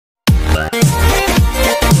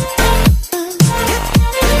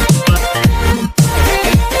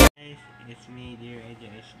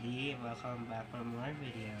our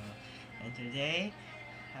video. And today,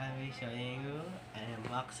 I'll be showing you an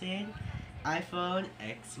unboxing iPhone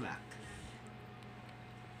X Max.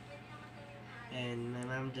 And my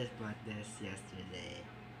mom just bought this yesterday.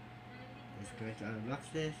 Let's go to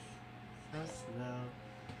unbox this. So slow.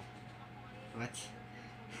 What?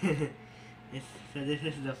 So this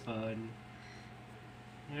is the phone.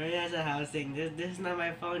 It already has a housing. This is not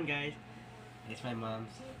my phone, guys. It's my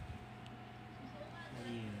mom's.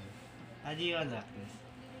 How do you unlock this?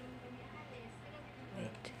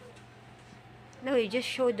 Wait. No, you just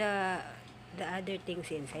show the other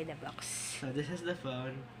things inside the box. So this is the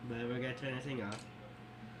phone, but we're gonna turn this thing off.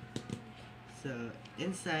 So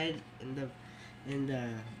inside in the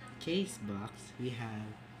case box we have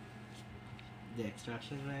the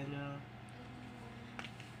instructions manual,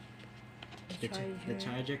 the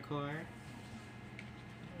charger cord,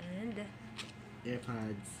 And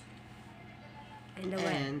AirPods, the what?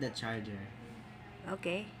 and the charger.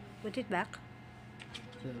 Okay. Put it back.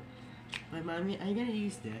 So, my mommy, are you gonna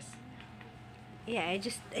use this? Yeah, I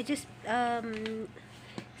just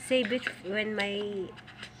save it when my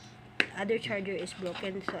other charger is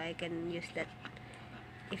broken, so I can use that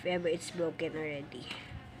if ever it's broken already.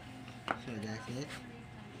 So that's it.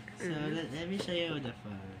 So let me show you the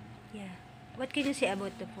phone. Yeah. What can you say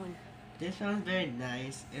about the phone? This phone's very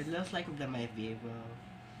nice. It looks like my Vivo.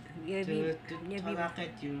 Your To your unlock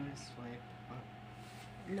it, you swipe up.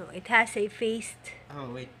 No, it has a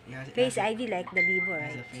Oh wait, it face has ID like the Vivo, it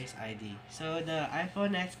has a right? Face ID. So the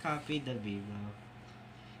iPhone X copied the Vivo.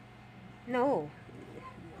 No.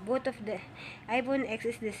 Both of the iPhone X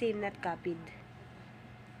is the same, not copied.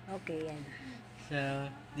 Okay, yan. So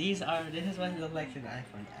this is what it looks like in the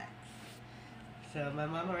iPhone X. So my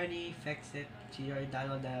mom already fixed it. She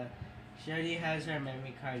already has her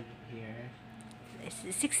memory card here.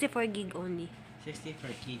 It's 64 gig only.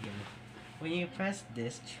 64 gig. When you press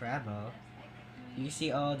this travel, you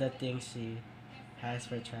see all the things she has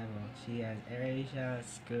for travel. She has AirAsia,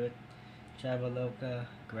 Scoot, Traveloka,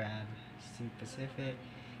 Grab, Sea Pacific,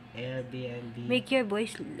 Airbnb, Make your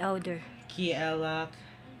voice louder. Key Lock,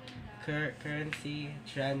 Currency,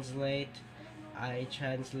 Translate,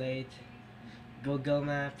 iTranslate, Google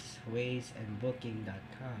Maps, Waze, and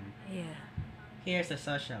Booking.com. Yeah. Here's the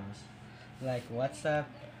socials like WhatsApp,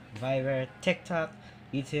 Viber, TikTok,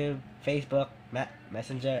 YouTube, Facebook,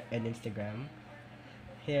 Messenger, and Instagram.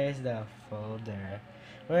 Here's the folder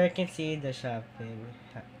where you can see the shopping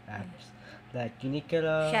apps like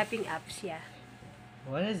Uniqlo. Shopping apps, yeah.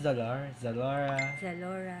 What is Zalora?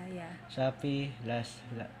 Zalora, yeah. Shopee,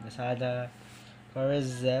 Lazada,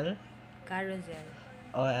 Carousel, Carousel,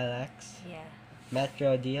 OLX, yeah.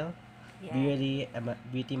 Metro Deal, Yeah.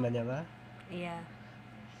 Beauty Manila, Yeah.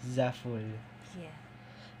 Zaful. Yeah.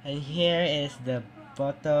 And here is the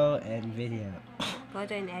photo and video.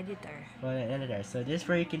 Photo and editor. Photo and editor. So this is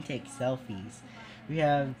where you can take selfies. We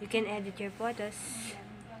have You can edit your photos.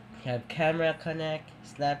 Camera Connect,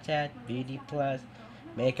 Snapchat, Beauty Plus,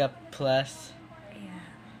 Makeup Plus, Yeah.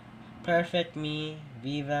 Perfect Me,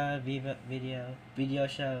 Viva Video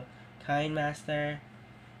Show, KineMaster,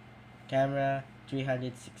 Camera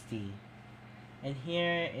 360. And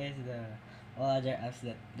here is the all other apps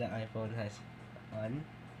that the iPhone has on.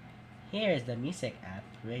 Here is the music app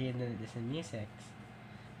where you listen to music.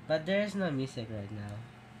 But there is no music right now.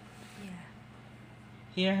 Yeah.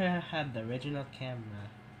 Here I have the original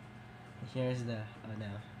camera. Here's the oh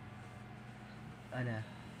no.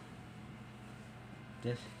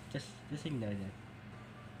 Just ignore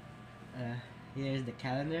that. Here's the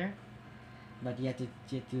calendar, but you have to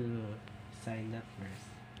sign up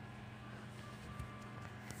first.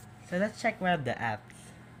 So let's check one of the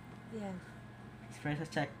apps. Yeah. First,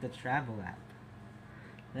 let's check the travel app.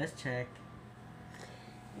 Let's check.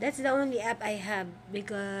 That's the only app I have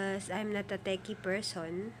because I'm not a techie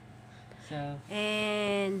person. So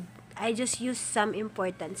And I just use some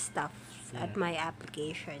important stuff at Yeah. my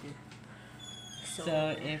application.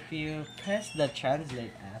 so if you press the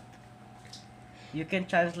translate app, you can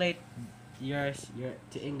translate your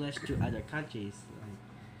to English to other countries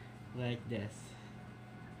like this.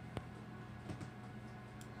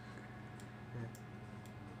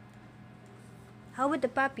 How about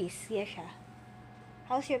the puppies, Yesha?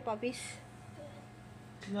 How's your puppies?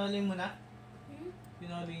 Pinoling mo na?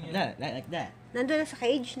 Pinoling niya. Like that. Nandun na sa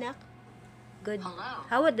cage, nak? Good. Hello.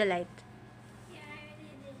 How about the light?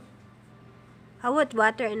 How about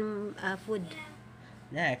water and food?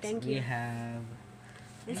 Next, Thank we you. have.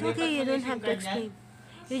 It's Dapat okay, you mo don't yung have to SIM card explain.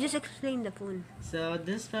 You just explain the phone. So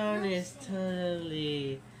this phone is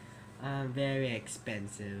totally very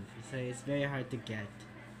expensive. So it's very hard to get.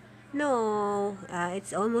 No,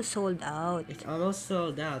 it's almost sold out. It's almost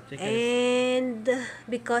sold out because And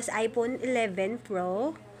because iPhone 11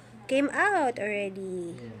 Pro came out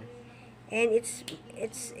already. yeah. And it's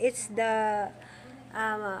the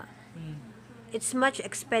um it's much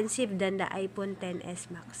expensive than the iPhone 10s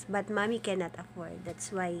Max, but mommy cannot afford. That's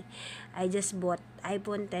why I just bought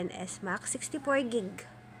iPhone 10s Max 64 gig,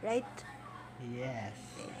 right? Yes.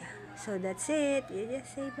 So that's it. You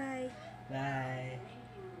just say bye. Bye.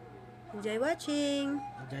 Enjoy watching.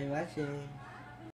 Enjoy watching.